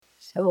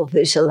So we'll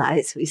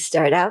visualize. We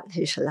start out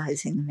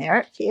visualizing the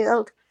merit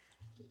field,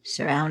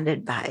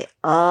 surrounded by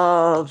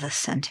all the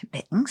sentient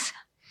beings.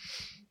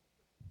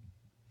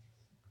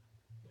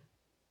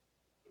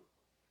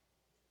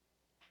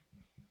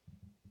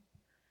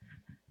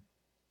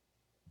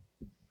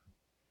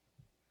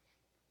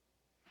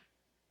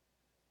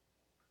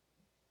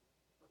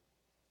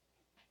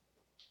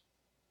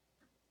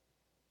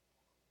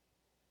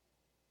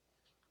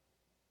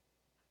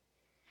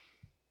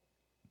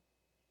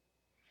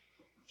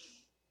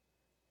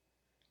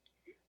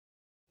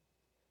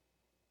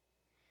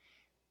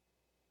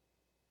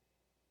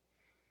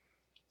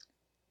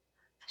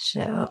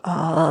 So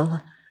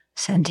all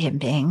sentient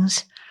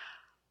beings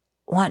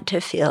want to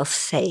feel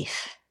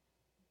safe.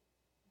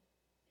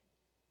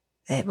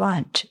 They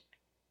want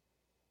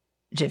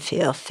to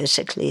feel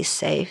physically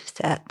safe,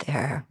 that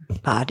their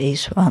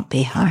bodies won't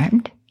be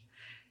harmed.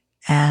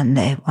 And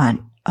they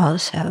want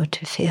also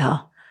to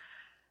feel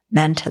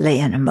mentally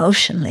and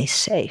emotionally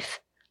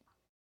safe,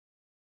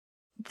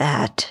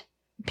 that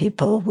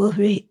people will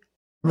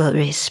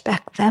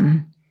respect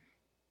them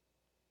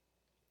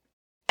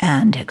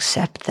and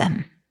accept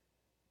them.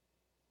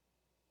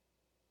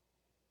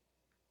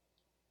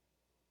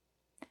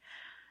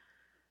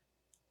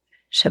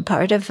 So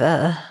part of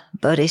a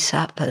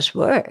Bodhisattva's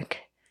work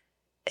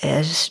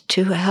is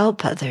to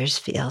help others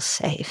feel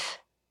safe.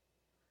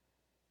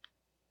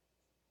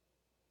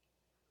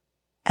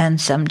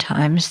 And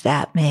sometimes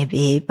that may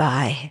be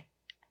by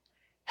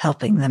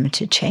helping them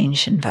to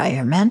change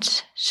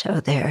environments so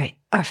they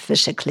are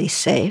physically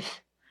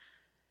safe.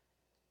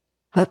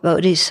 But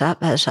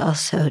Bodhisattvas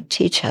also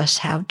teach us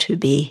how to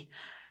be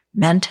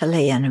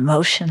mentally and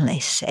emotionally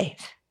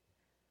safe.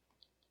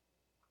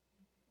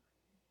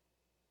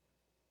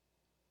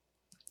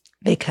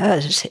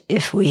 Because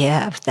if we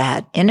have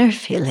that inner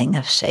feeling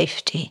of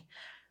safety,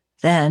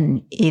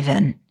 then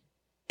even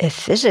if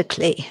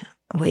physically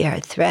we are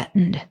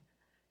threatened,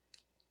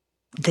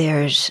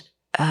 there's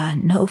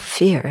no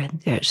fear.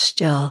 There's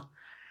still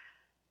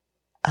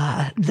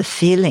the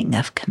feeling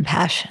of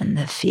compassion,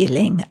 the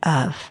feeling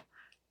of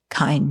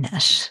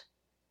kindness.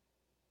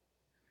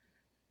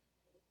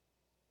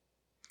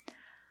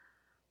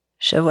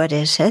 So what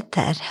is it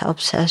that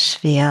helps us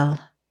feel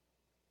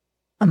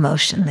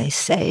emotionally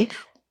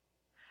safe?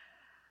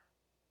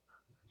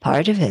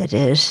 Part of it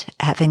is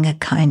having a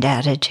kind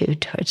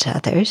attitude towards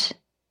others.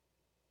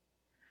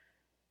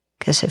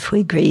 Because if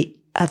we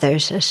greet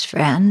others as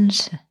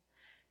friends,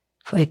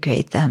 if we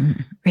greet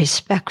them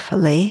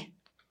respectfully,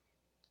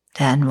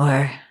 then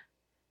we're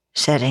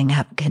setting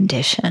up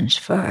conditions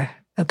for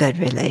a good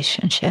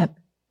relationship.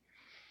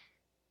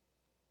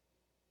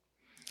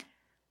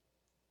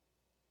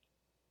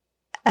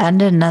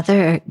 And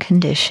another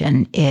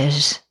condition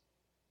is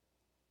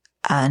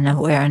an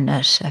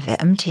awareness of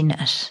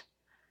emptiness.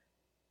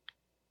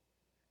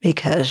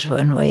 Because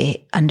when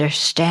we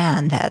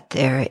understand that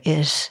there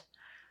is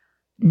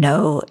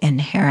no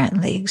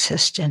inherently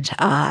existent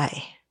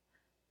I,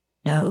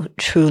 no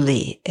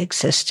truly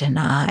existent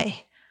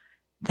I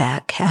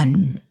that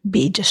can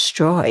be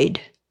destroyed,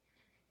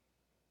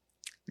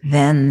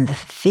 then the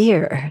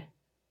fear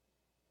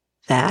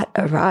that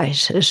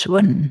arises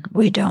when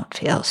we don't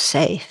feel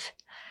safe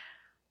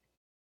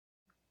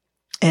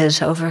is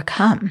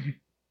overcome.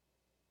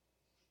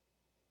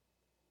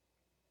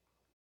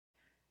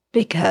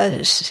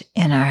 Because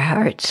in our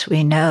hearts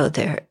we know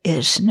there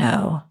is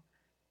no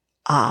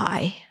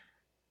I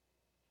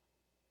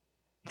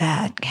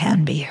that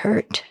can be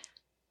hurt.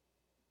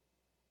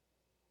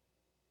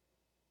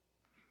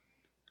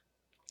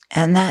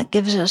 And that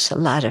gives us a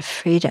lot of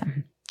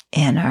freedom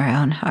in our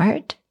own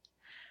heart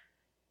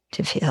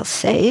to feel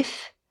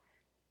safe,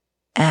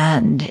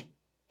 and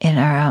in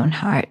our own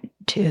heart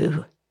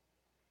to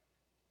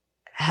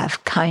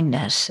have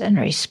kindness and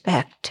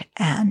respect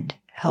and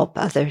help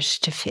others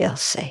to feel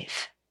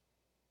safe.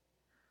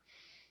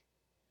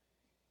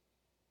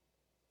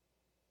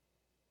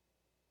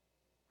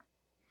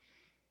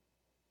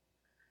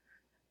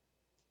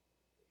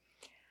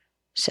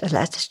 So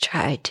let's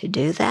try to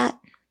do that.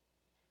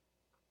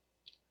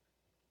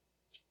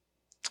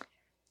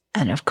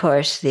 And of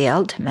course, the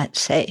ultimate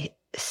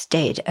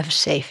state of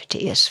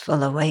safety is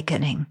full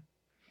awakening.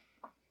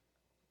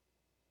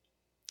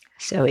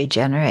 So we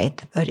generate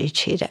the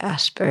bodhicitta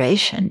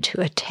aspiration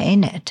to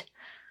attain it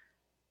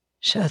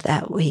so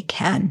that we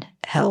can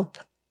help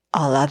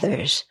all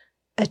others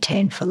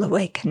attain full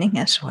awakening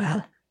as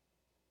well.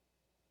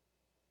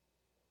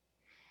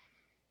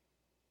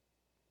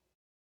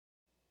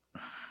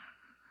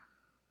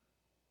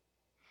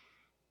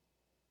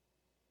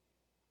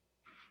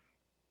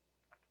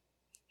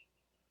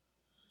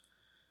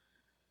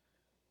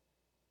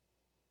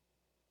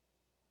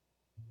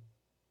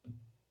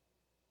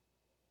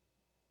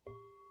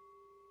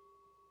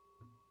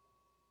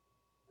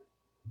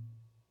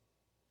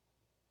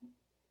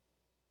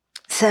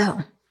 So,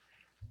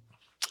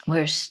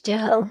 we're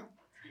still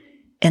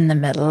in the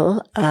middle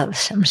of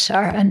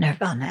samsara,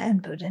 nirvana,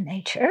 and Buddha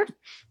nature.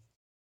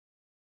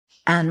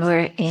 And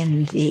we're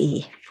in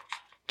the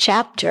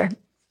chapter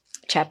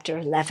chapter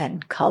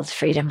 11 called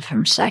Freedom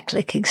from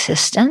Cyclic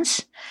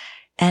Existence.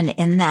 And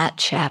in that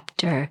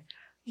chapter,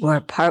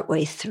 we're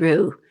partway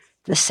through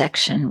the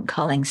section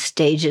calling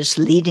Stages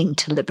Leading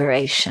to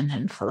Liberation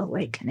and Full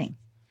Awakening.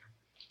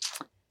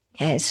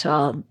 Okay, so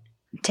I'll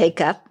take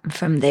up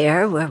from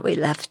there where we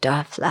left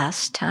off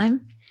last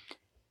time,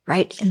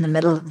 right in the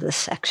middle of the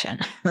section.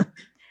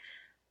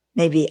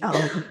 Maybe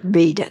I'll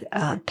read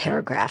a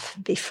paragraph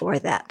before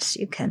that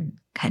so you can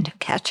kind of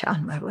catch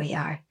on where we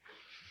are.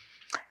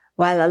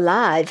 While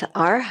alive,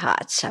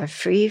 arhats are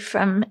free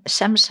from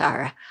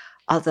samsara,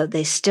 although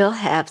they still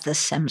have the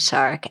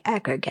samsaric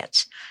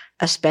aggregates,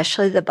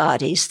 especially the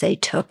bodies they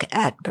took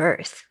at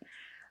birth,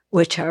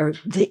 which are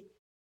the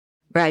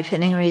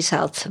ripening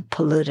results of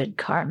polluted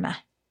karma.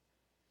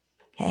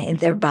 Okay,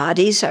 their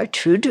bodies are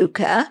true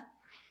dukkha,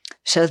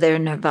 so their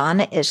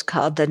nirvana is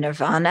called the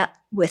nirvana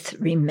with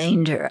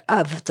remainder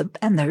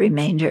and the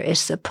remainder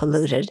is the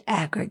polluted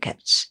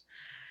aggregates.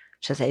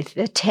 So they've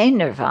attained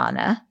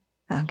nirvana,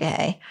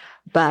 okay,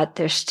 but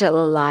they're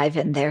still alive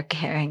and they're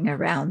carrying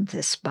around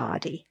this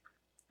body.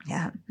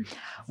 Yeah.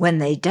 When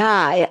they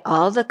die,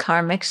 all the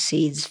karmic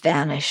seeds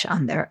vanish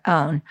on their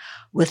own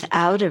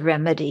without a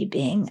remedy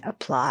being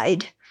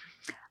applied,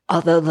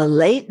 although the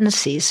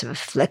latencies of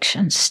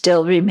affliction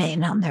still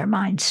remain on their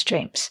mind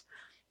streams.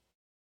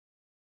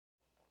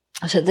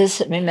 So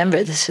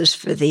remember, this is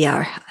for the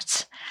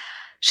arhats.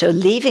 So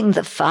leaving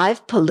the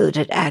 5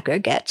 polluted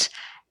aggregates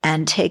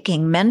and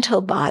taking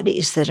mental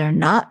bodies that are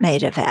not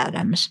made of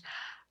atoms,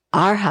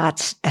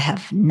 arhats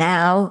have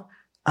now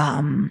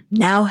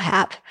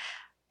have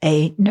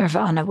a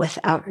nirvana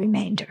without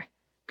remainder,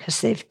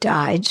 because they've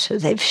died, so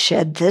they've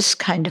shed this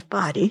kind of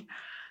body.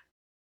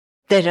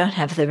 They don't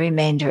have the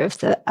remainder of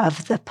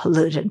the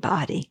polluted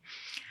body.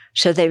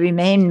 So they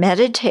remain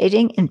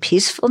meditating in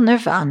peaceful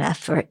nirvana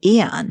for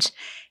eons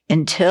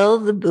until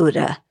the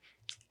Buddha,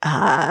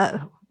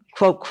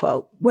 quote,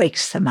 quote,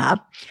 wakes them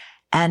up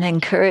and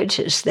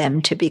encourages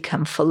them to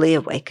become fully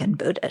awakened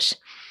Buddhas.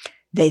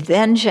 They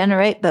then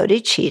generate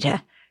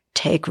bodhicitta,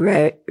 take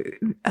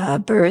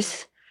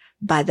birth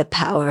by the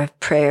power of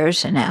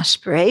prayers and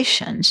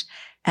aspirations,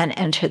 and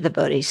enter the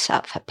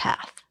bodhisattva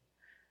path.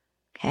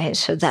 Okay,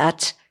 so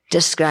that's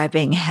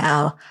describing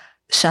how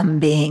some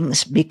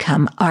beings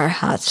become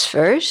arhats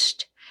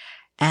first,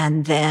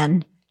 and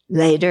then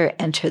later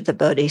enter the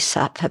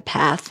bodhisattva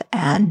path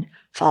and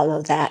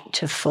follow that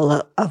to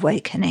full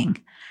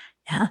awakening.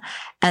 Yeah.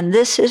 And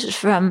this is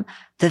from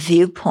the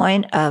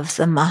viewpoint of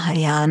the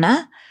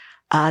Mahayana,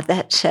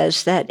 that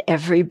says that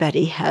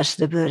everybody has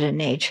the Buddha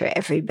nature.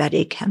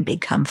 Everybody can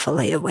become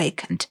fully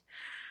awakened.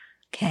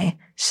 Okay,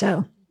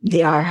 so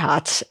the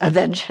arhats,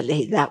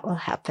 eventually that will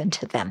happen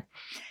to them.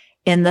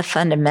 In the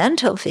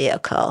fundamental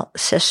vehicle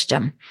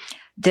system,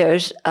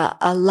 there's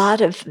a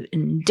lot of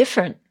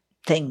different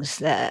things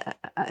that,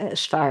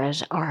 as far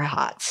as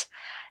arhats.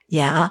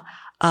 Yeah.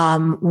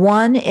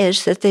 One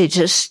is that they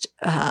just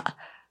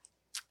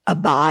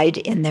abide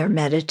in their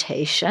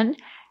meditation,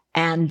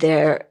 and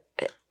the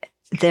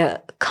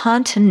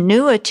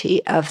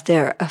continuity of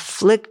their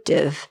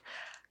afflictive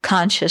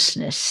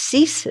consciousness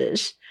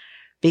ceases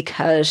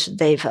because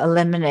they've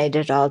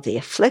eliminated all the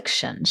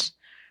afflictions.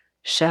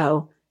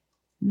 So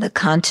the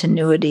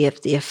continuity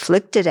of the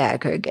afflicted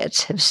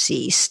aggregates have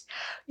ceased,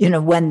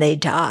 when they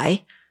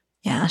die.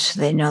 Yeah, so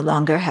they no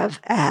longer have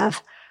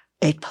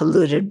a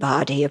polluted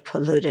body, a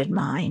polluted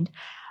mind.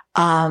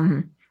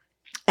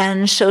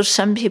 And so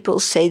some people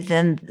say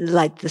then,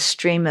 like, the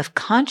stream of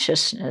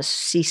consciousness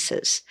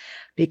ceases,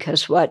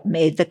 because what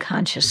made the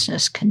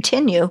consciousness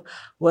continue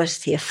was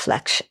the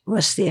afflictions.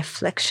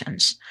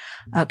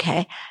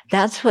 Okay,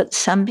 that's what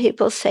some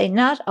people say.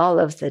 Not all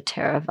of the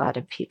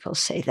Theravada people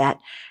say that,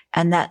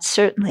 and that's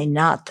certainly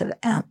not the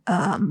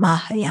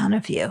Mahayana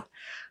view,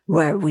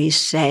 where we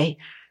say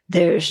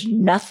there's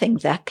nothing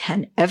that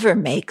can ever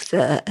make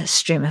the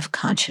stream of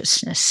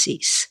consciousness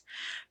cease.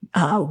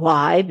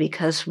 Why?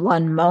 Because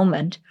one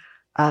moment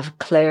of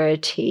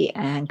clarity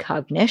and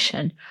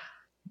cognition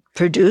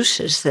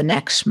produces the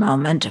next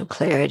moment of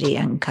clarity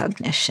and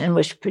cognition,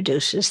 which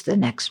produces the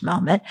next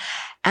moment.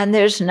 And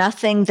there's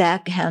nothing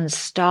that can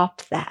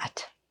stop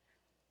that.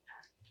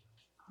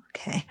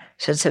 Okay,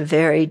 so it's a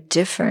very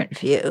different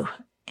view.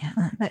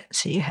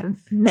 So you have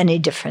many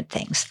different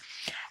things.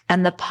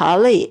 And the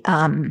Pali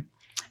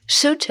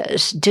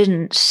suttas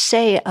didn't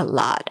say a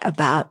lot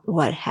about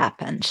what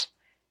happens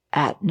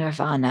at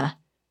nirvana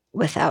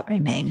without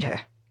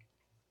remainder.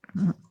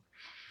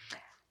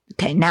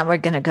 Okay, now we're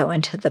going to go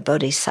into the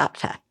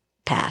bodhisattva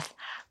path.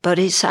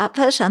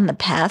 Bodhisattvas on the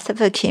path of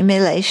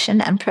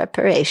accumulation and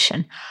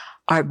preparation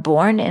are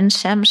born in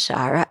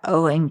samsara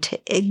owing to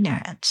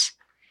ignorance.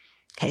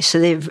 Okay, so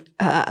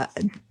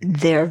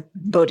they're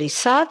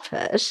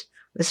bodhisattvas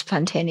with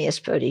spontaneous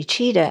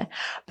bodhicitta,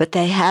 but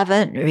they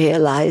haven't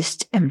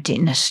realized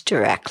emptiness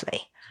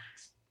directly.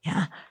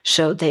 Yeah,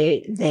 so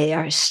they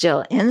are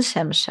still in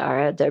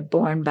samsara. They're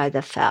born by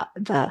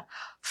the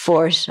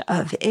force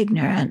of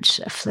ignorance,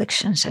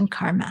 afflictions, and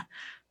karma.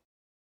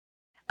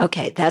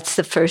 Okay, that's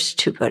the first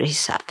 2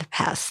 bodhisattva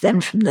paths.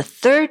 Then from the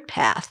third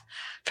path,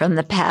 From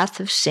the path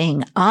of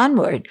seeing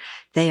onward,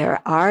 they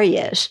are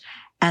Aryas,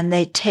 and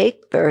they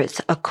take birth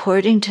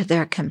according to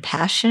their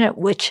compassionate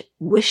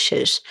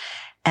wishes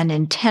and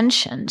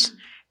intentions,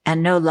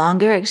 and no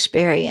longer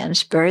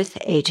experience birth,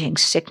 aging,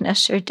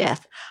 sickness, or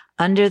death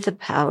under the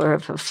power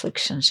of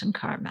afflictions and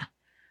karma.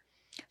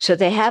 So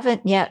they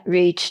haven't yet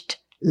reached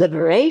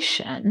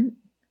liberation.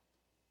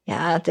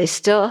 Yeah, they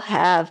still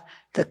have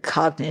the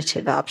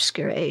cognitive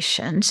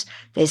obscurations.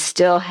 They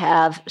still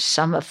have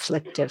some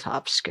afflictive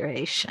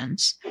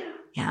obscurations.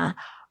 Yeah,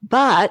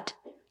 but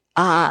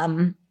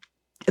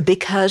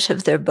because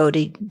of the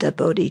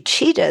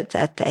bodhicitta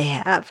that they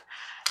have,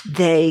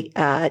 they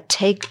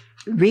take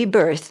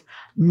rebirth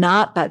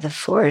not by the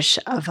force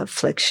of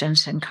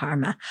afflictions and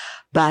karma,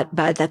 but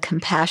by the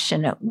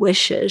compassionate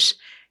wishes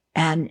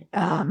and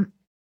the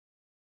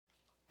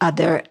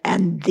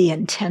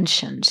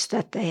intentions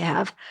that they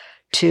have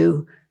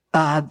to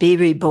be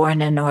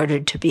reborn in order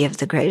to be of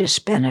the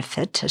greatest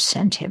benefit to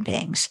sentient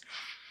beings.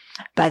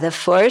 By the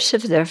force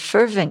of their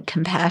fervent,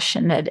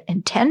 compassionate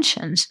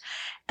intentions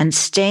and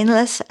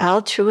stainless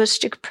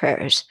altruistic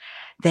prayers,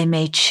 they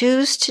may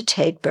choose to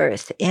take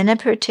birth in a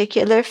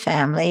particular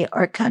family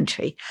or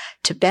country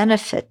to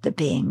benefit the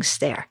beings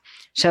there.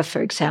 So,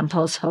 for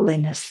example, His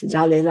Holiness the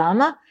Dalai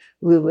Lama,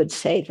 we would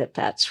say that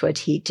that's what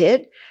he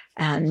did,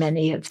 and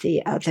many of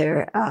the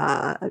other,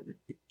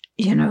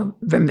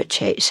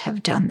 Rinpoches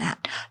have done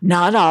that.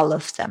 Not all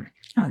of them,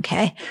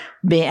 okay?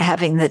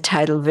 Having the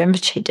title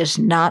Rinpoche does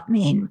not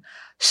mean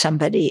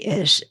somebody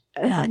is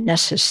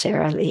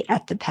necessarily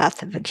at the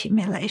path of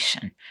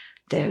accumulation.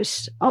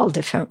 There's all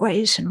different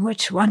ways in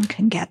which one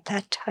can get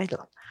that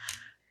title.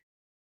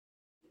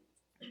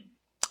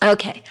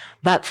 Okay,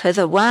 but for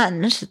the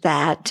ones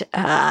that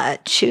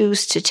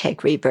choose to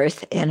take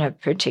rebirth in a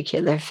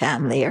particular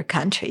family or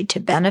country to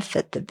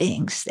benefit the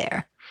beings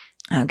there,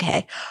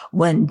 okay,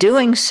 when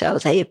doing so,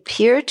 they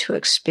appear to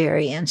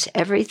experience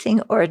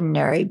everything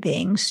ordinary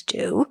beings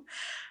do.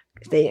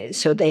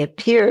 So they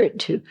appear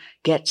to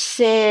get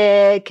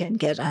sick and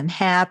get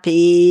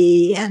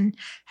unhappy and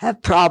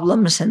have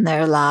problems in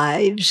their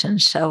lives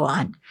and so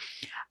on.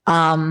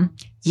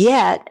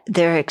 Yet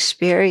their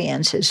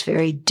experience is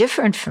very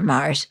different from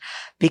ours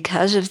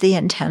because of the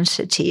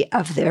intensity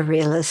of their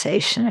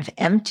realization of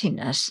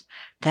emptiness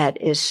that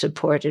is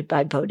supported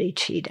by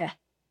bodhicitta.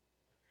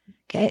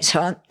 Okay,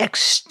 so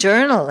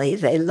externally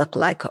they look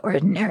like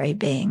ordinary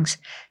beings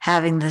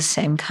having the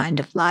same kind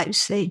of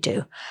lives they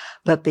do.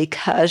 But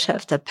because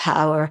of the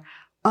power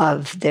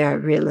of their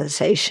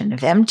realization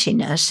of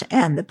emptiness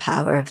and the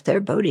power of their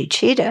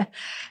bodhicitta,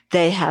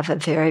 they have a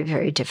very,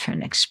 very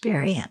different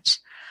experience.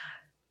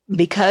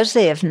 Because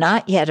they have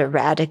not yet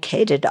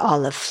eradicated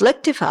all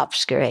afflictive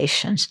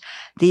obscurations,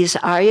 these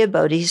Arya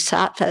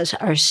Bodhisattvas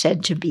are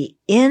said to be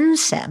in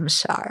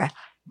samsara,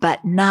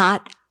 but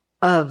not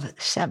of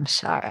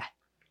samsara.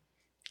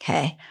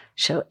 Okay,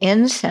 so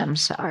in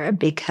samsara,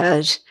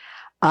 because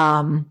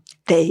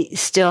they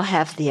still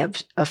have the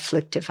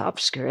afflictive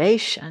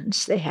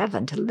obscurations, they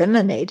haven't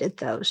eliminated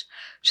those,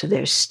 so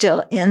they're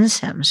still in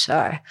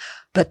samsara,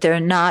 but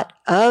they're not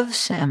of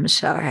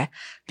samsara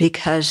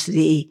because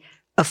the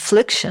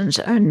afflictions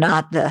are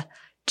not the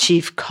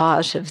chief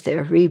cause of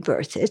their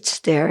rebirth. It's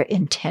their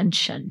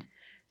intention,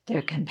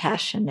 their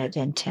compassionate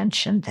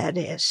intention, that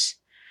is.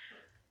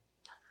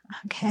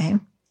 Okay.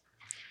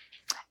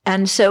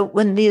 And so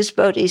when these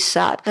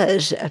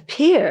bodhisattvas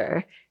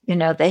appear,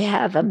 they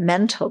have a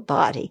mental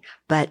body,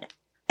 but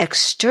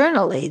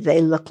externally they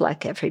look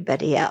like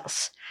everybody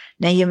else.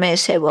 Now you may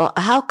say, well,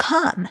 how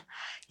come?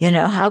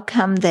 How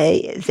come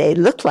they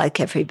look like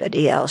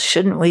everybody else?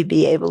 Shouldn't we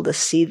be able to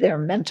see their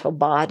mental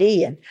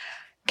body? And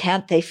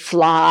can't they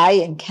fly?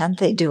 And can't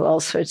they do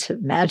all sorts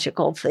of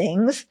magical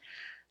things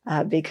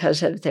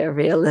because of their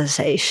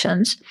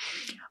realizations?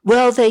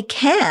 Well, they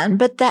can,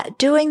 but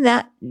doing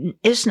that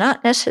is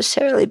not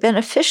necessarily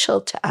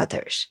beneficial to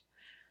others.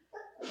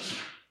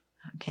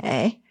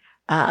 Okay?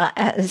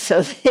 And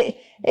so the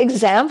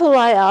example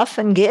I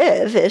often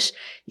give is,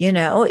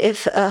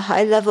 if a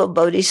high-level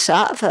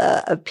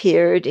bodhisattva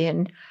appeared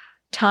in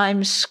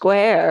Times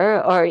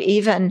Square or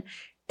even,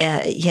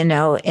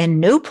 in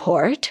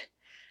Newport,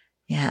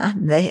 yeah,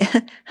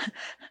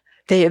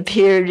 they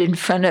appeared in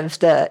front of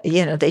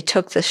they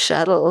took the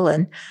shuttle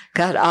and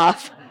got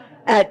off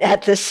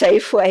at the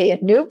Safeway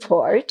in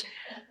Newport,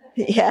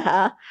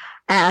 yeah,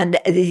 and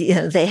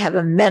they have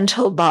a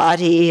mental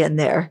body and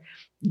they're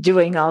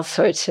doing all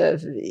sorts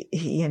of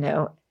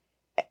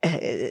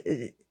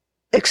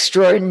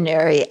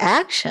extraordinary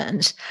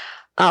actions.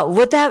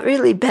 Would that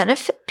really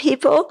benefit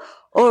people?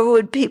 Or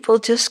would people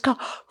just go,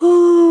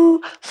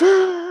 ooh,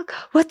 look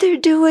what they're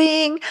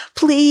doing.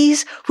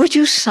 Please, would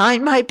you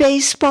sign my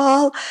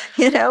baseball?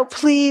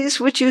 Please,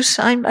 would you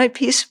sign my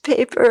piece of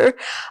paper?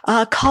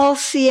 Call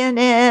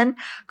CNN,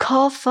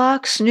 call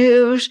Fox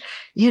News.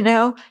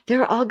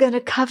 They're all going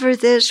to cover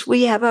this.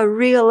 We have a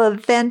real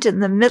event in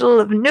the middle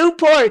of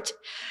Newport.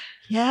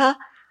 Yeah.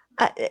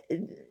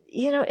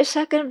 Is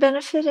that going to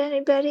benefit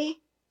anybody?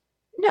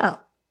 No.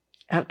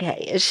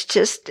 Okay, it's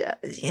just,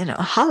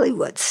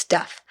 Hollywood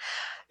stuff.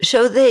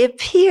 So they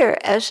appear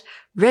as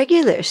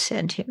regular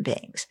sentient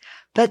beings.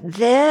 But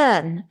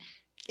then,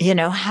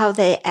 how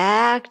they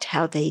act,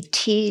 how they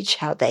teach,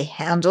 how they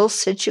handle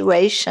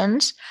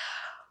situations,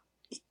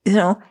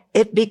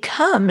 it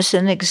becomes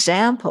an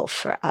example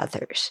for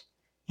others.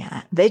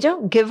 Yeah, they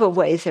don't give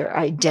away their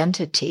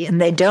identity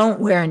and they don't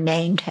wear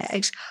name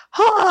tags.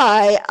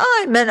 Hi,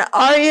 I'm an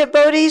Arya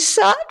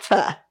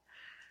Bodhisattva.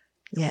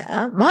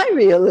 Yeah, my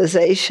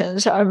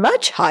realizations are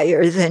much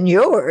higher than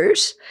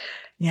yours.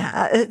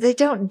 Yeah, they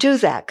don't do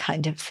that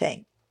kind of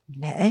thing.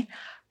 Okay,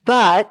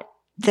 but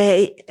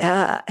they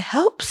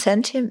help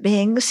sentient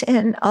beings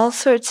in all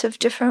sorts of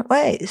different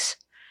ways.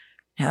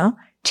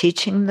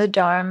 Teaching the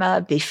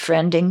Dharma,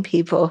 befriending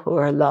people who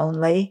are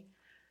lonely.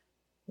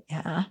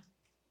 Yeah.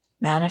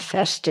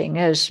 Manifesting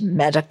as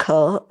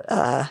medical,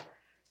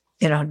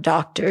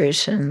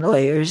 doctors and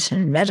lawyers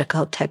and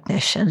medical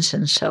technicians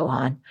and so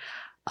on,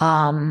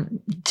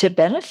 to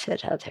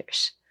benefit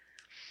others.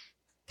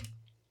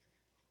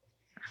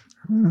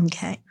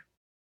 Okay.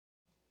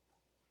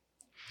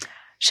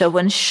 So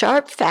when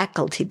sharp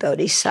faculty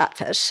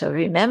bodhisattvas, so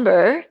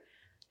remember,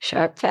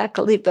 sharp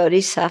faculty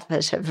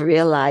bodhisattvas have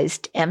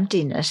realized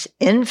emptiness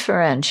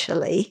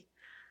inferentially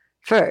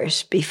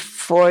first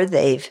before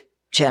they've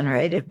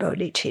generated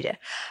bodhicitta.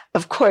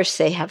 Of course,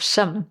 they have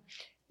some,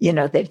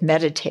 they've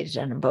meditated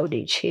on a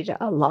bodhicitta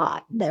a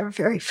lot. They're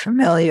very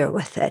familiar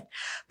with it,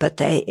 but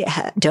they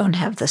don't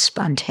have the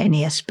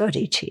spontaneous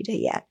bodhicitta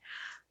yet.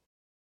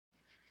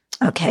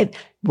 Okay,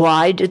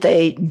 why do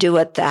they do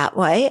it that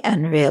way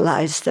and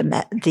realize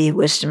the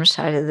wisdom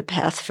side of the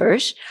path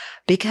first?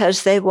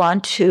 Because they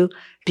want to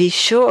be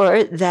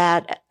sure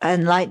that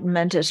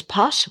enlightenment is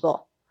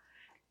possible.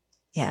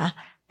 Yeah.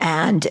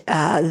 And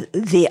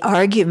the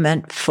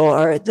argument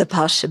for the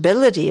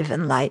possibility of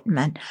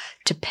enlightenment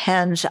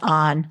depends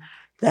on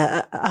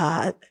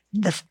the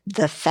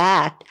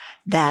fact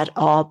that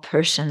all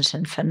persons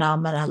and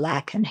phenomena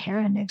lack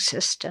inherent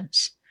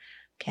existence.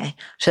 Okay,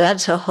 so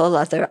that's a whole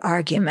other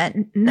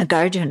argument.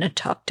 Nagarjuna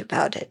talked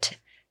about it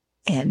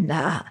in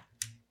the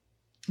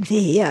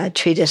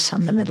treatise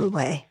on the Middle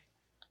Way.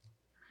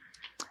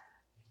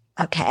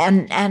 Okay,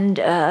 and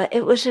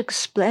it was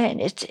explained.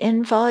 It's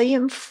in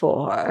volume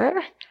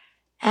 4.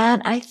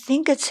 And I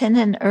think it's in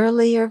an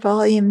earlier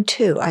volume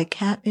too. I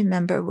can't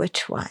remember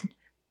which one.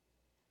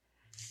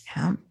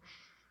 Yeah.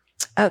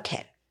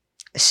 Okay.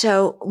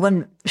 So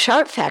when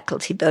sharp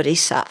faculty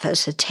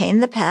bodhisattvas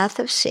attain the path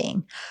of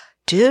seeing,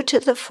 due to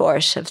the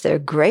force of their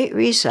great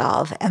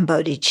resolve and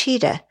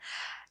bodhicitta,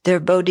 their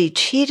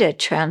bodhicitta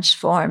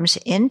transforms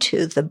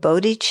into the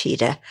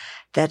bodhicitta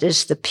that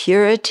is the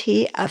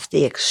purity of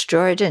the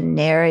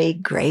extraordinary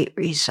great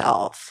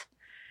resolve.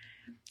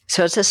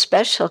 So it's a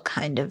special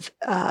kind of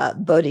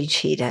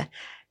bodhicitta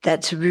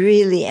that's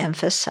really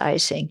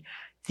emphasizing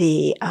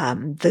the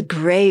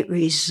great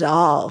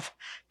resolve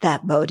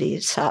that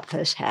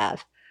bodhisattvas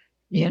have.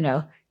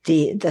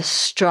 The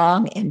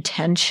strong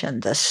intention,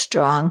 the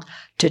strong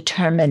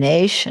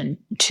determination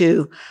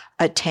to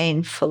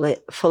attain full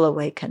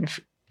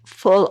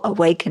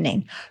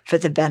awakening for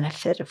the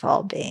benefit of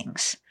all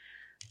beings.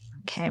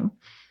 Okay.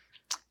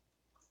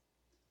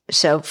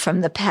 So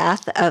from the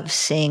path of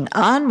seeing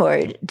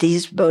onward,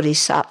 these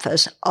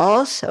bodhisattvas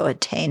also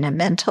attain a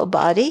mental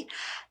body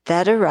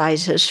that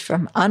arises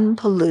from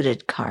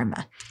unpolluted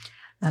karma.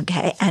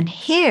 Okay, and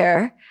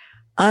here,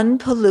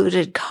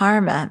 unpolluted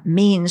karma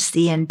means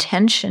the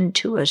intention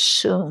to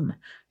assume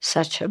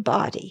such a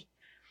body.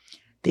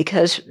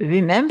 Because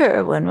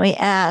remember, when we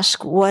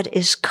ask what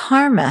is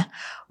karma,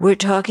 we're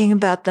talking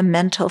about the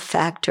mental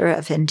factor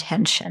of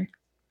intention.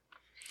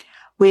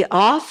 We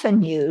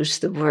often use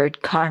the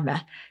word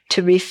karma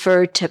to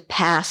refer to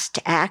past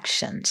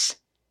actions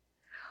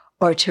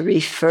or to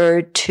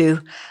refer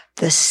to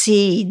the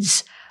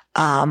seeds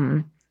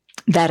that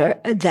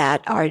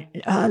are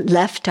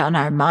left on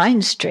our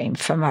mind stream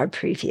from our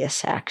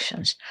previous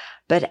actions.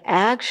 But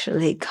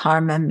actually,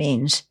 karma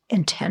means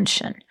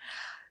intention.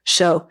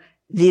 So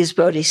these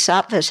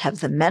bodhisattvas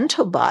have the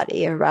mental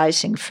body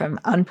arising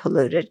from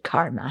unpolluted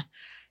karma,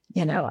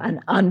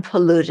 an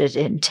unpolluted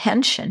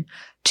intention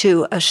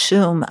to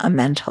assume a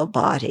mental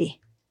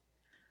body.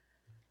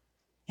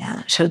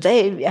 Yeah. So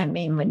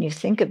when you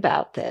think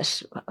about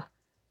this,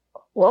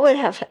 what would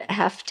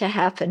have to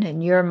happen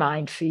in your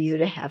mind for you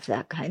to have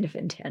that kind of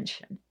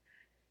intention?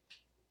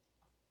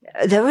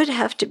 There would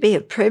have to be a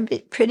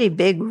pretty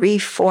big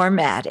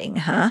reformatting,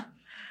 huh?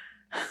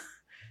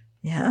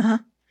 Yeah.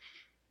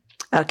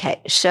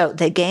 Okay, so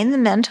they gain the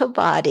mental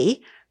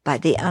body by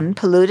the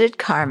unpolluted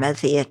karma,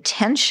 the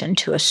attention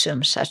to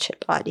assume such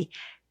a body,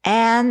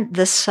 and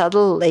the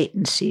subtle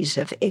latencies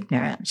of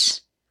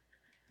ignorance.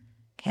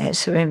 Okay,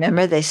 so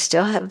remember, they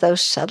still have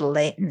those subtle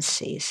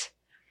latencies.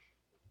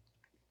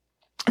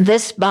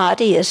 This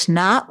body is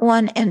not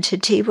one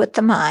entity with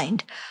the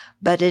mind,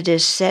 but it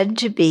is said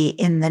to be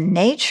in the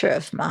nature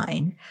of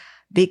mind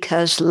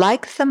because,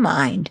 like the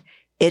mind,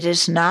 it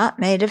is not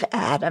made of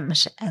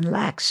atoms and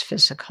lacks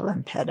physical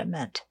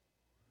impediment.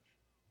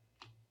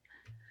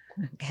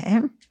 Okay,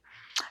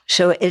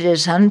 so it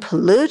is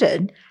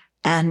unpolluted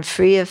and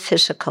free of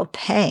physical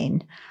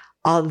pain,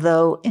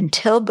 although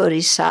until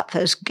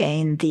bodhisattvas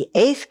gain the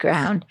 8th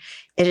ground,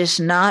 it is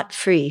not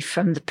free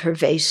from the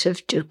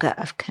pervasive dukkha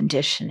of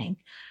conditioning,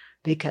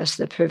 because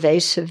the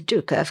pervasive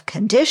dukkha of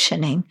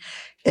conditioning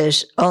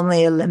is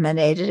only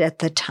eliminated at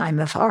the time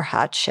of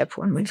arhatship,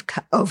 when we've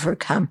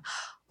overcome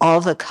all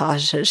the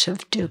causes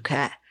of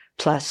dukkha,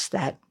 plus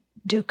that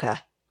dukkha,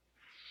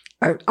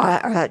 or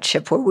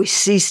arhatship, where we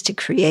cease to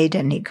create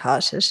any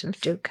causes of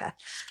dukkha,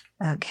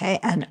 okay,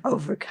 and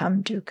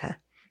overcome dukkha.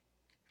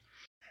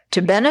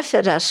 To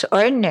benefit us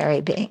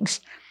ordinary beings,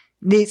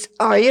 these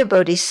Arya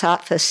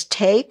Bodhisattvas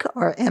take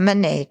or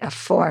emanate a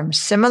form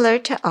similar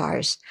to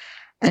ours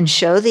and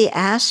show the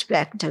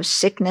aspect of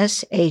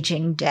sickness,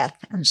 aging,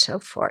 death, and so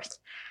forth.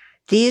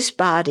 These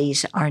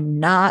bodies are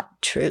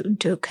not true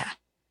dukkha.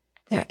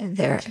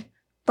 They're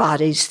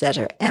bodies that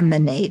are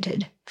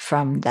emanated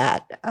from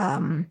that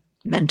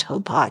mental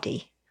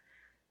body,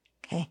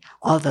 okay,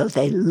 although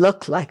they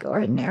look like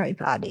ordinary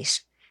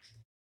bodies.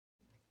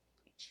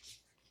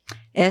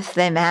 If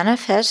they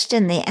manifest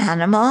in the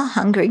animal,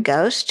 hungry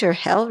ghost, or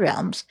hell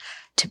realms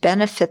to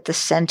benefit the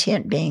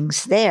sentient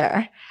beings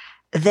there,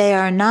 they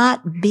are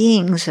not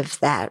beings of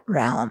that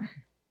realm.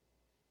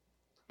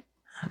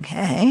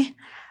 Okay?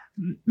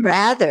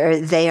 Rather,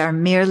 they are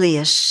merely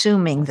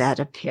assuming that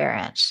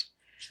appearance.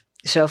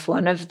 So if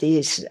one of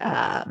these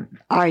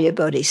Arya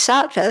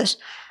Bodhisattvas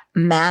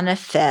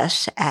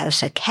manifests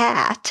as a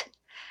cat,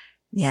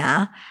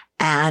 yeah,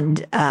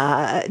 and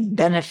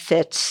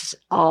benefits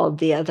all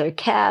the other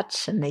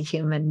cats and the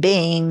human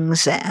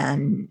beings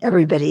and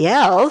everybody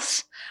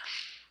else,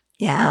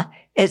 yeah,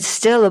 it's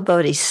still a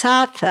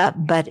bodhisattva,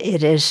 but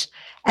it is,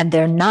 and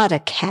they're not a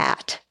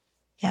cat.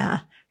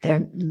 Yeah,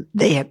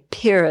 they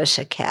appear as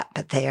a cat,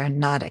 but they are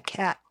not a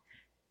cat.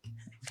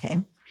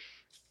 Okay.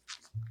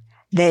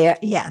 They're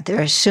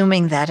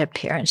assuming that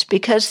appearance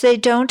because they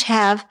don't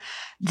have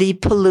the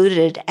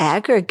polluted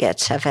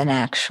aggregates of an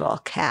actual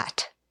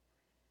cat.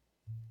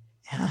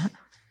 Yeah.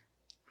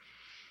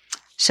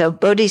 So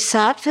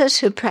bodhisattvas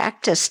who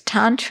practice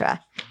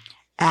Tantra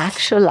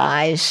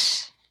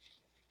actualize,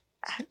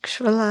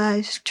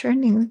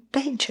 turning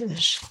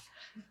pages,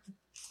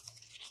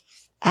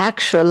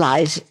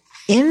 actualize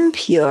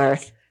impure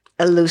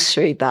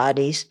illusory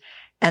bodies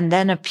and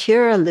then a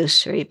pure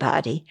illusory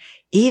body,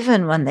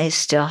 even when they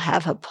still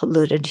have a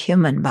polluted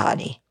human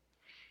body.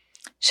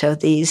 So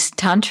these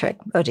tantric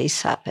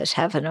bodhisattvas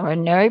have an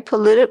ordinary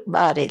polluted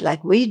body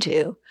like we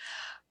do,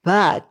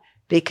 but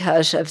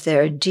because of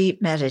their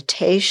deep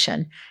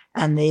meditation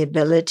and the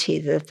ability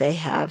that they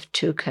have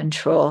to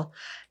control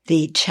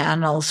the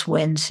channels,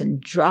 winds,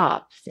 and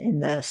drops in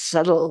the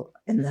subtle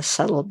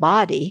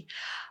body,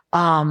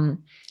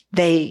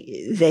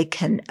 they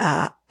can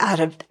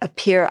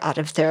appear out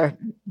of their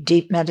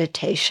deep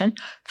meditation,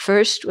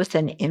 first with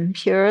an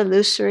impure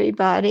illusory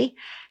body,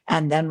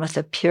 and then with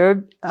a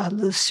pure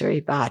illusory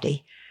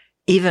body,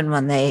 even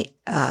when they,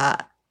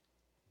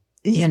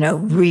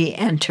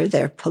 re-enter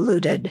their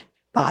polluted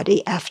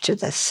body after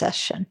the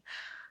session.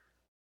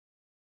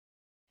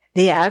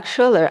 The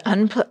actual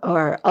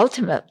or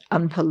ultimate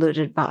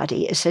unpolluted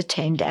body is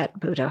attained at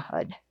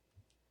Buddhahood.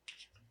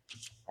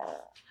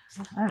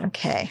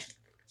 Okay.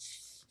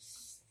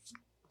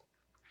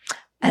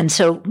 And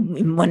so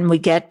when we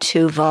get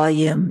to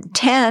volume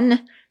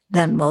 10,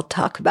 then we'll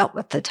talk about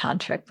what the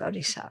Tantric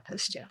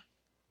Bodhisattvas do.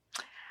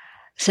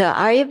 So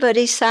Arya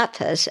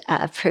Bodhisattvas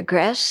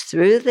progress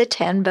through the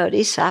 10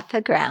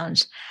 Bodhisattva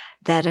grounds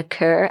that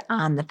occur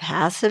on the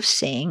path of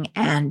seeing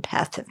and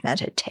path of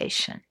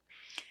meditation.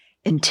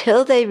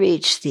 Until they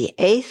reach the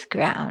 8th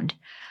ground,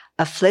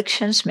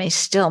 afflictions may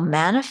still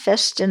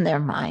manifest in their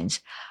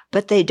minds,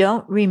 but they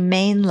don't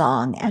remain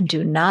long and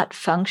do not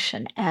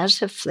function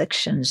as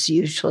afflictions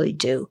usually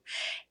do,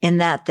 in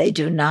that they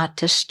do not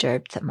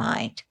disturb the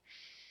mind.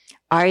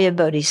 Arya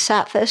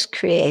Bodhisattvas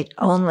create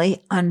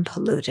only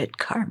unpolluted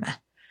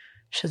karma.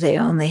 So they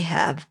only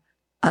have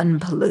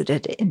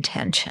unpolluted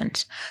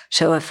intentions.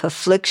 So if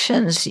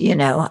afflictions,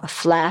 a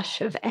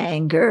flash of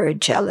anger or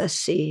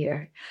jealousy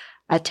or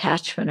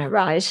attachment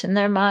arise in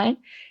their mind,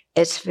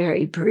 it's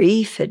very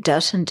brief. It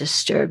doesn't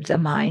disturb the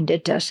mind.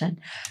 It doesn't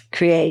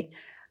create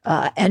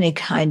any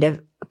kind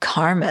of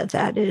karma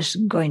that is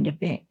going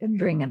to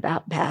bring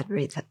about bad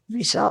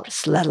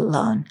results, let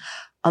alone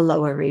a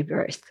lower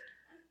rebirth.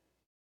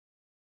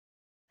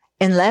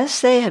 Unless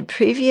they had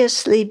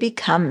previously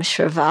become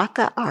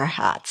Shravaka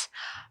Arhats,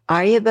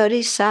 Arya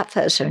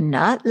Bodhisattvas are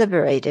not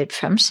liberated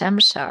from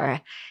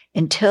samsara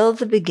until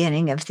the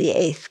beginning of the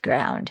 8th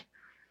ground.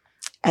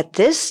 At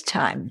this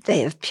time,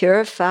 they have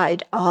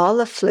purified all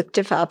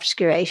afflictive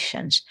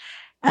obscurations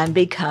and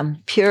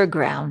become pure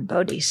ground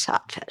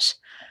bodhisattvas.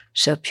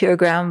 So pure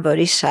ground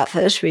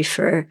bodhisattvas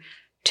refer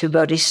to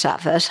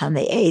bodhisattvas on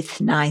the 8th,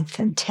 9th,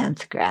 and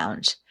 10th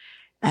grounds.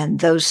 And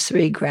those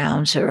 3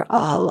 grounds are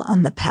all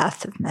on the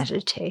path of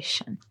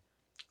meditation,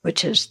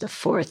 which is the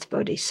 4th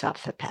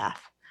bodhisattva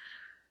path.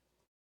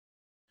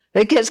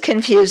 It gets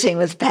confusing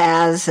with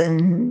paths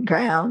and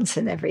grounds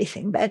and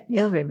everything, but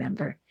you'll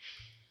remember.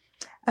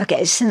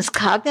 Okay, since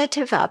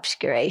cognitive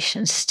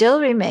obscurations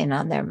still remain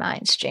on their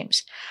mind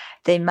streams,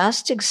 they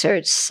must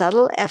exert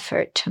subtle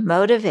effort to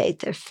motivate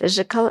their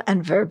physical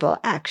and verbal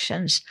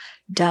actions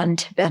done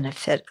to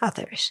benefit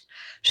others.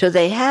 So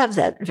they have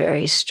that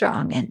very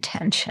strong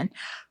intention.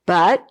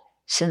 But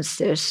since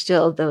there's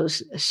still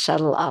those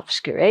subtle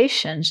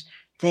obscurations,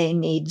 they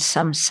need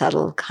some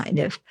subtle kind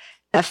of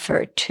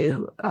effort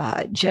to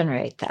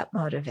generate that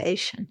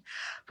motivation.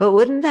 But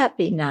wouldn't that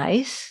be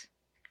nice?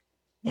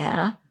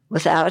 Yeah,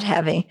 without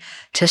having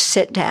to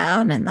sit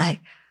down and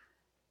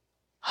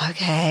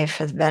okay,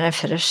 for the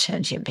benefit of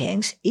sentient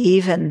beings,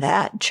 even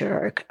that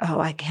jerk,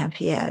 I can't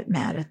be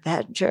mad at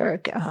that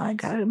jerk. I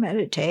got to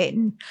meditate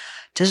and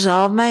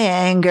dissolve my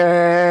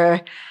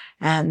anger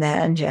and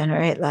then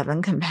generate love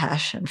and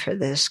compassion for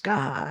this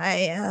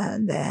guy.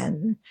 And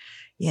then,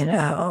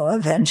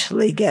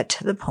 eventually get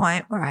to the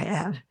point where I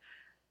have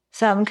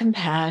some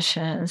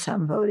compassion,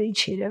 some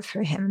bodhicitta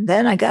for him.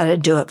 Then I got to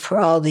do it for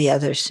all the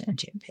other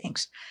sentient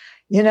beings.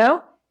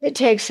 It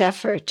takes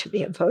effort to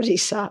be a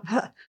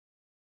bodhisattva.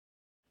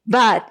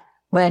 But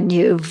when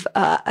you've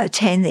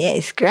attained the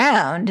eighth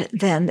ground,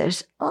 then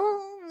there's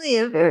only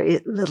a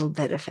very little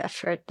bit of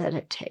effort that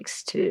it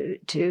takes to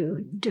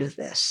do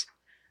this.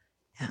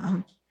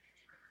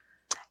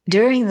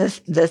 During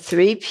the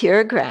three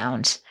pure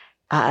grounds,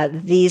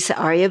 these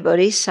Arya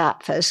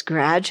Bodhisattvas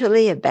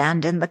gradually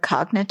abandon the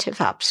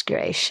cognitive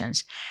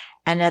obscurations,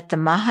 and at the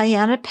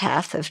Mahayana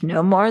path of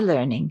no more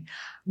learning,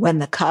 when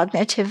the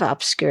cognitive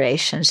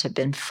obscurations have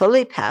been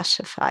fully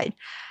pacified,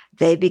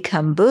 they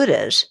become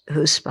Buddhas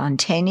who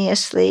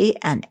spontaneously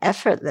and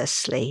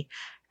effortlessly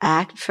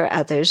act for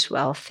others'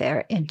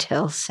 welfare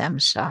until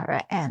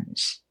samsara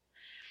ends.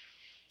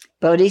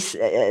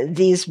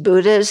 These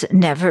Buddhas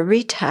never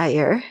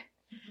retire.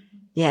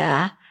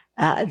 They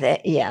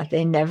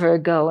never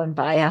go and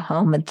buy a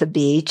home at the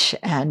beach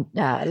and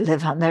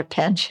live on their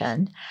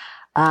pension.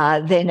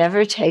 They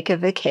never take a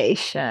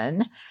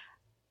vacation.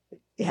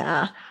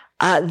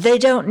 They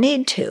don't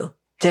need to.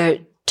 They're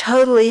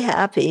totally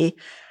happy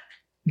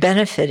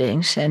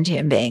benefiting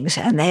sentient beings,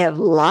 and they have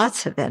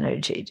lots of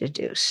energy to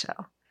do so.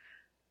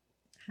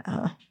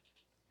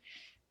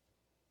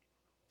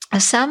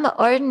 Some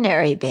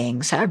ordinary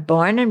beings are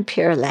born in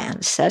Pure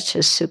Land, such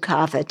as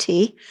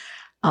Sukhavati,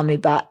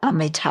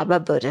 Amitabha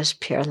Buddha's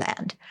Pure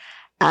Land,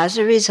 as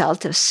a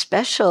result of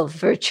special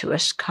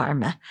virtuous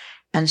karma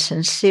and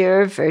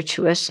sincere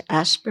virtuous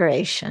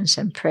aspirations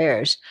and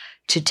prayers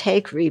to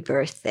take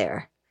rebirth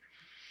there.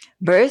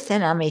 Birth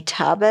in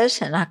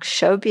Amitabha's and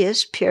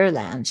Akshobhya's Pure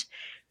Lands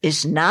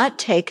is not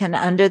taken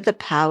under the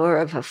power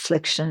of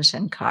afflictions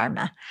and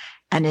karma,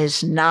 and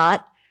is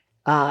not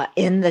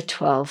in the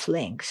 12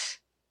 links.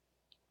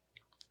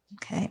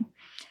 Okay.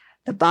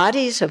 The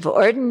bodies of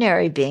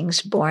ordinary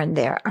beings born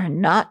there are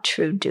not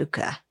true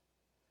dukkha.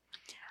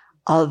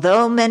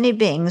 Although many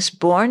beings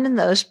born in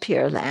those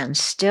Pure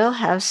Lands still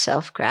have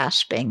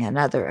self-grasping and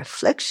other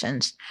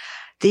afflictions,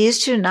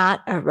 these do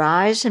not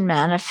arise in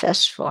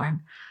manifest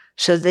form,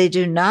 so they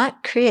do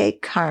not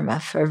create karma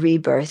for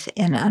rebirth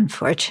in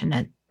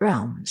unfortunate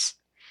realms.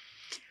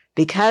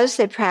 Because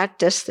they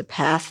practice the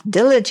path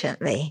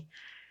diligently,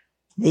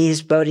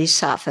 these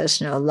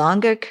bodhisattvas no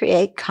longer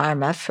create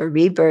karma for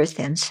rebirth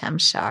in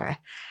samsara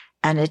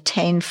and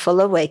attain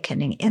full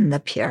awakening in the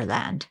Pure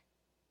Land.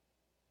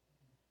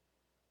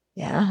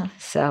 Yeah,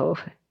 so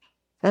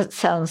that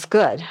sounds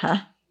good,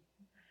 huh?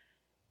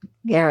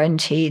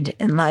 Guaranteed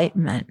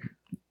enlightenment.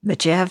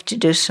 But you have to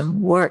do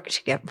some work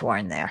to get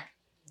born there.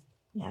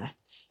 Yeah.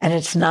 And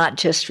it's not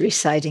just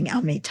reciting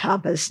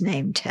Amitabha's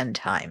name 10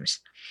 times.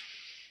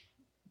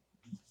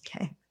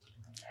 Okay.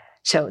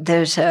 So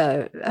there's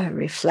a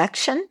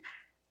reflection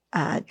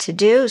to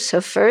do.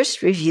 So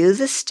first, review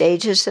the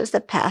stages of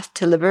the path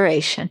to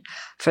liberation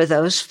for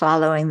those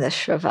following the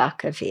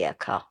Shravaka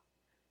vehicle.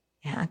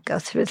 Yeah, go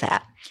through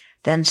that.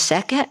 Then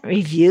second,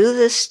 review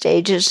the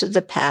stages of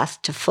the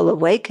path to full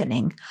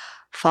awakening,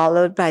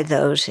 followed by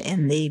those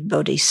in the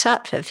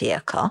Bodhisattva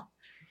vehicle.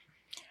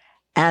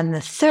 And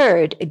the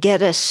third,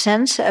 get a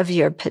sense of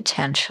your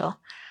potential.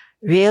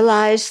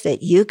 Realize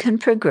that you can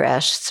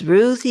progress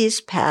through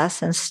these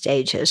paths and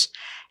stages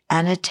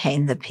and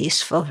attain the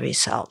peaceful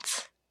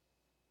results.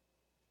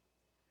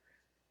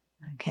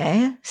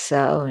 Okay,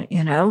 so,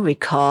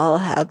 recall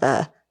how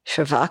the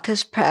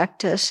Shravakas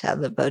practice, how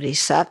the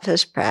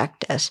Bodhisattvas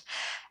practice,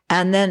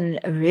 and then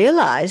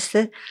realize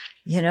that,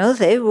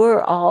 they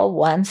were all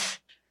once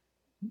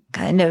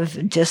kind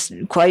of just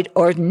quite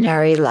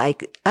ordinary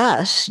like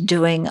us,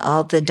 doing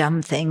all the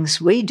dumb things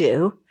we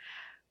do,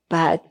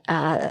 but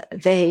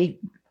they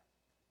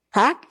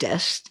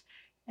practiced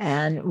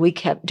and we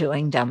kept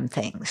doing dumb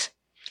things.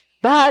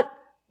 But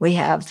we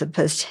have the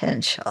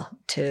potential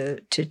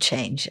to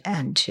change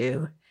and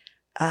to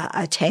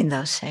attain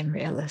those same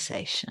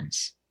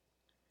realizations.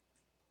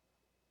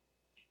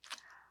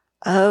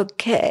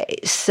 Okay,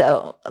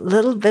 so a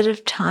little bit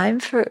of time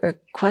for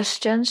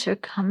questions or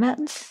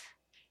comments.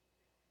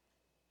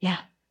 Yeah.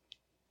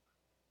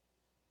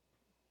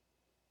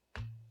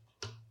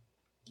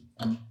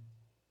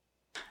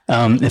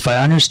 If I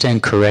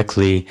understand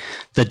correctly,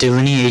 the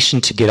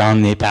delineation to get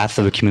on the path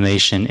of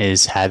accumulation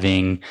is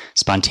having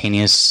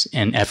spontaneous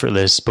and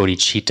effortless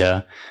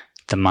bodhicitta,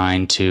 the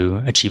mind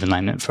to achieve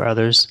enlightenment for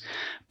others.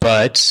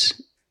 But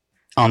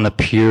on the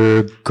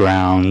pure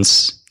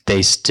grounds,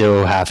 they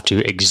still have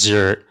to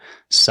exert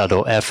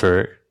subtle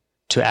effort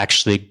to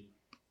actually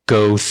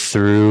go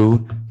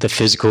through the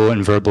physical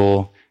and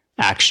verbal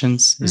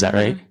actions. Is that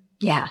right?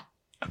 Yeah.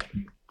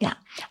 Okay. Yeah.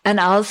 And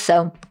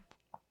also,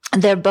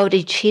 their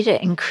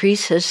bodhicitta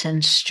increases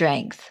in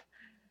strength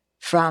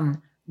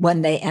from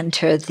when they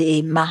enter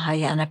the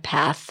Mahayana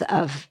path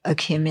of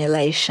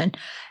accumulation.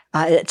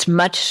 It's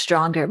much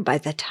stronger by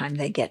the time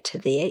they get to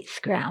the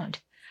 8th ground.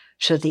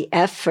 So the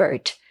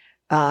effort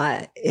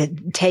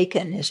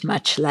taken is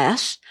much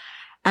less.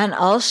 And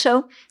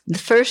also,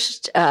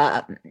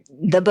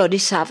 the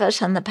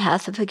Bodhisattvas on the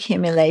path of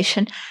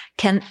accumulation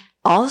can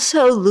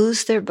also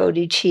lose their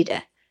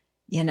bodhicitta.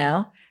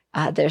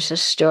 There's a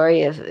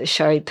story of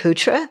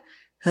Shariputra,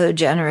 who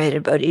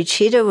generated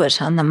bodhicitta,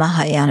 was on the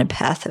Mahayana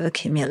path of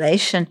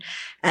accumulation,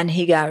 and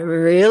he got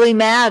really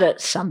mad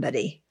at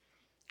somebody.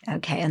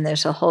 Okay, and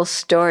there's a whole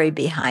story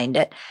behind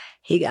it.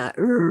 He got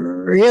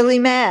really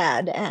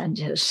mad and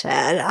just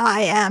said,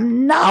 I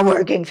am not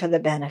working for the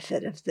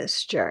benefit of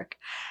this jerk.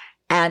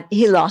 And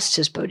he lost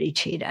his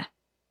bodhicitta.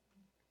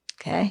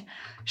 Okay,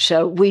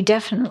 so we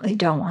definitely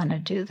don't want to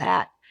do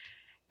that.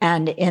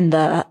 And in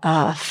the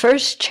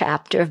first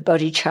chapter of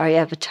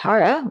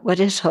Bodhicharyavatara, what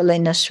His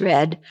Holiness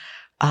read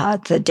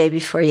the day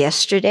before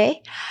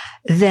yesterday,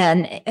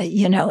 then,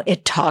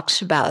 it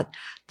talks about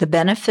the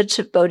benefits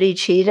of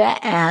bodhicitta,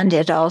 and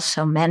it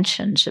also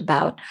mentions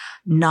about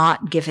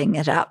not giving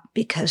it up,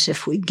 because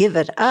if we give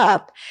it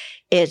up,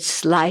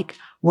 it's like,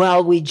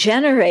 well, we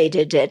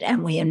generated it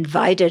and we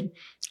invited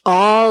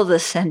all the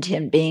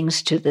sentient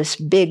beings to this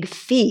big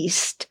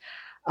feast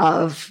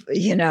of,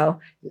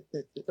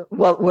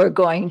 what we're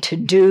going to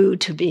do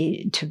to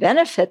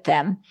benefit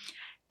them.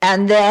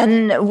 And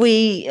then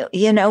we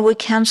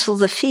cancel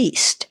the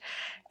feast.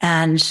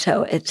 And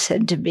so it's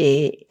said to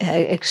be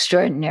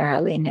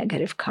extraordinarily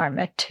negative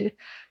karma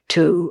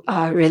to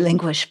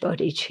relinquish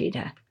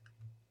bodhicitta.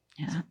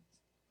 Yeah.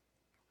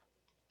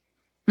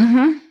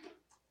 Mm-hmm.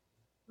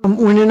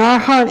 When an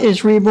arhat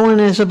is reborn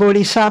as a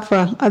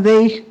bodhisattva, are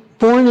they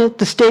born at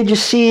the stage of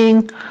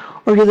seeing,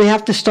 or do they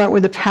have to start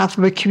with the path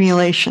of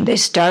accumulation? They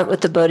start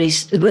with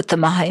the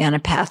Mahayana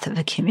path of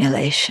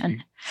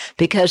accumulation,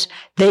 because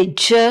they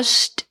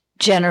just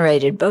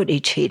generated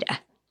bodhicitta.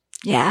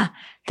 Yeah.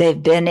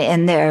 They've been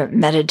in their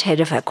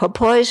meditative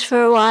equipoise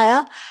for a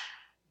while.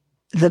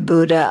 The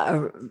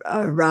Buddha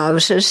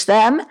arouses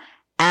them,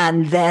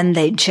 and then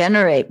they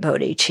generate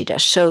bodhicitta.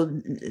 So,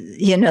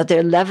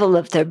 their level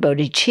of their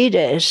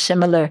bodhicitta is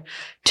similar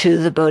to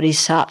the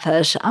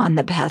bodhisattvas on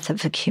the path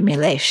of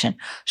accumulation.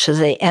 So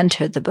they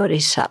enter the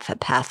bodhisattva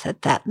path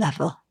at that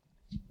level.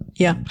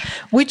 Yeah.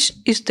 Which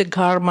is the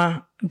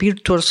karma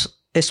virtuous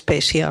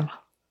special?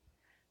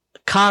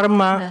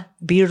 Karma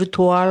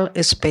virtual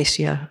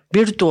special.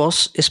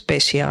 Virtuous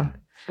special.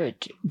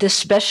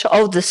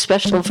 The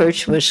special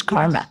virtuous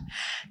karma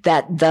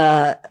that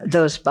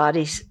those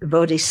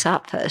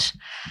bodhisattvas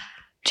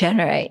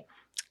generate.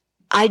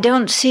 I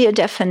don't see a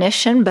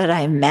definition, but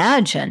I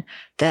imagine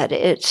that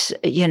it's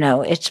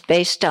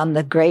based on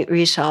the great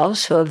resolve,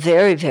 so a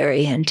very,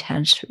 very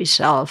intense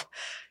resolve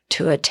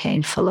to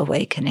attain full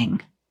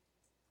awakening.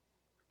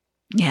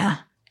 Yeah,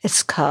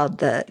 it's called,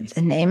 the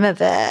name of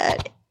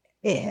it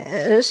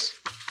is,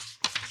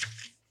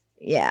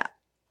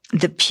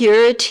 the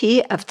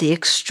purity of the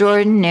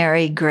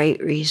extraordinary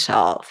great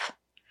resolve.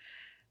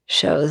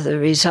 So the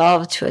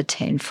resolve to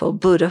attain full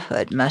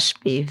Buddhahood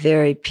must be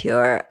very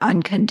pure,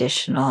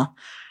 unconditional,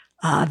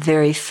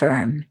 very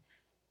firm.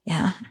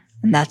 Yeah.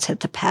 And that's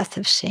at the path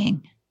of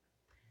seeing.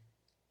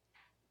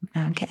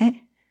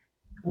 Okay.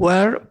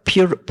 Where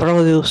pure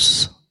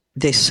produce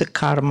this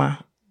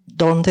karma?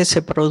 ¿Dónde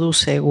se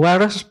produce?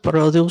 Where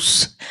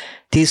produce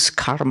this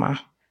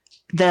karma?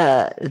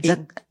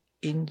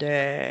 In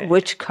the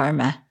which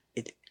karma?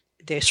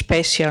 The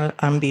special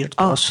and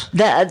virtuous.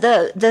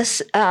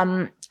 This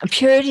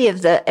purity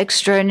of the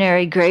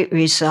extraordinary great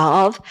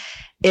resolve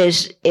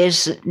is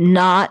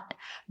not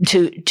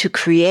to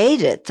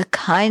create it. The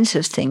kinds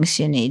of things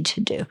you need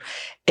to do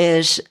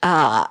is,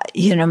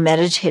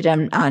 meditate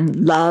on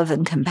love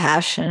and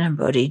compassion and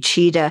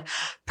bodhicitta,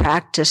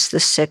 practice the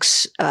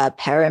 6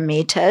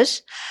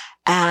 paramitas,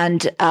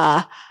 and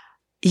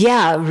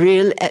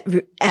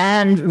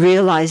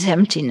realize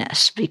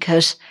emptiness,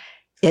 because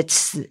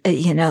it's,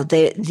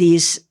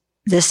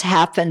 this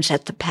happens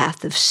at the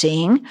path of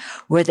seeing,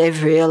 where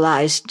they've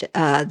realized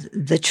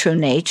the true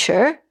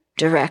nature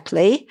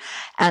directly.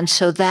 And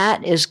so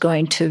that is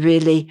going to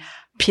really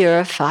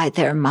purify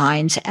their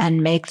minds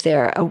and make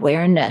their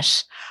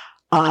awareness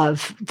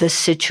of the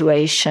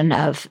situation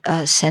of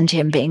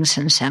sentient beings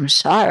in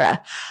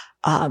samsara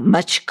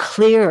much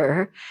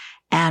clearer.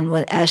 And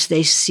as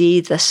they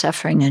see the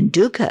suffering and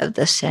dukkha of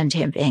the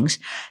sentient beings,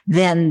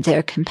 then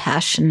their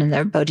compassion and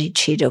their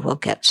bodhicitta will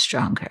get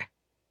stronger.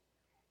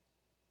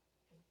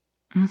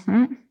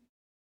 Mm-hmm.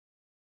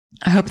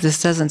 I hope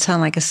this doesn't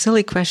sound like a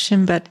silly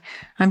question, but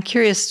I'm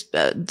curious.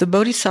 The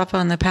Bodhisattva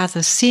on the path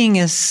of seeing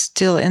is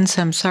still in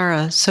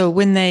samsara. So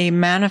when they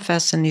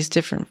manifest in these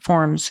different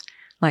forms,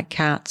 like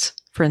cats,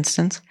 for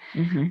instance,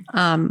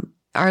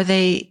 are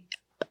they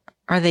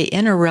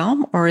in a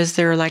realm, or is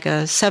there like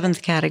a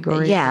seventh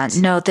category? Yeah,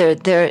 no,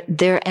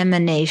 they're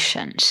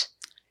emanations.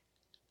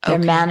 They're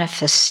Okay.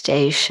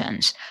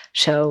 manifestations.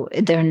 So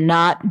they're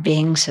not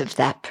beings of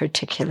that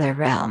particular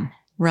realm.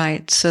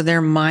 Right. So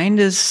their mind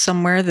is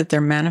somewhere that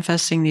they're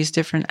manifesting these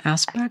different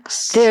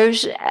aspects?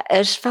 There's,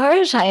 as far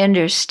as I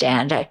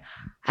understand,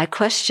 I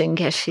questioned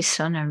Geshe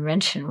Sona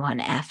Rinchen one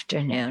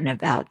afternoon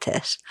about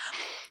this.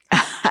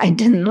 I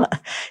didn't, I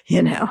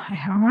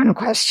have one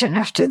question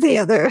after the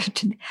other.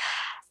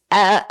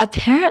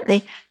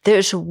 Apparently,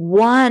 there's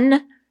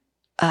one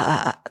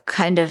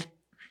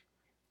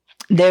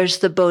there's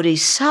the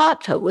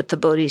Bodhisattva with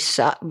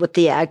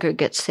the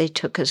aggregates they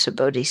took as a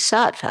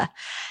Bodhisattva.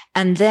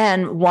 And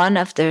then one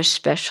of their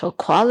special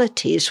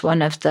qualities,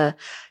 one of the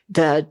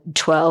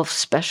 12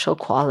 special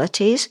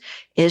qualities,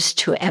 is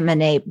to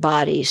emanate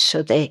bodies.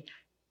 So they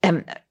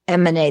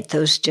emanate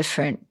those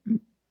different,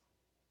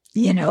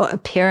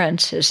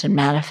 appearances and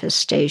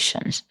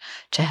manifestations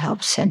to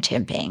help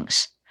sentient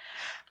beings.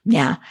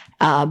 Yeah.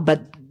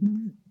 But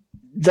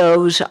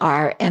those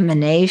are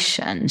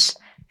emanations.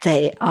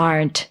 They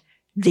aren't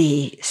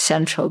the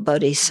central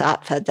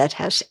Bodhisattva that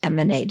has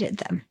emanated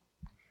them.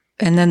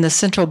 And then the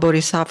central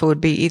Bodhisattva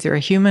would be either a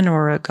human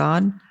or a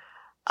god?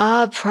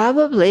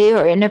 Probably,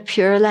 or in a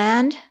pure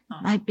land.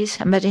 Might be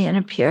somebody in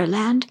a pure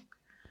land.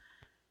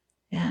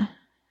 Yeah.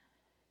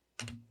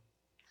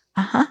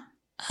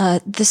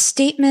 The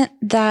statement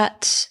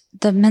that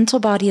the mental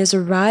body is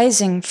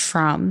arising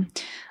from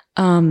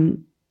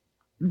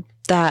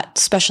that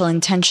special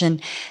intention,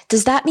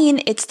 does that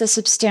mean it's the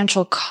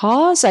substantial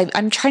cause?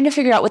 I'm trying to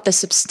figure out what the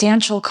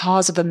substantial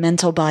cause of a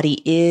mental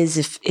body is,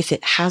 if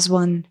it has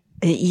one.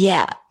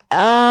 Yeah.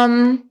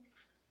 I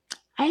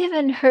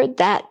haven't heard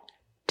that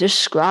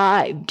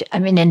described. I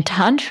mean, in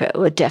Tantra, it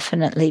would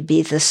definitely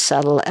be the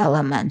subtle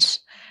elements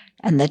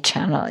and the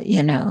channel,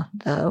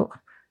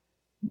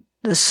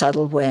 the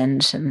subtle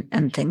winds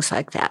and things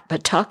like that.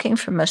 But talking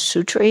from a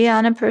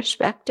Sutrayana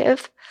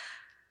perspective,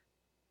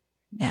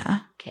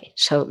 yeah. Okay,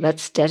 so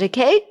let's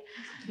dedicate.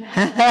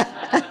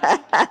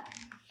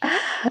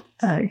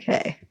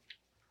 Okay.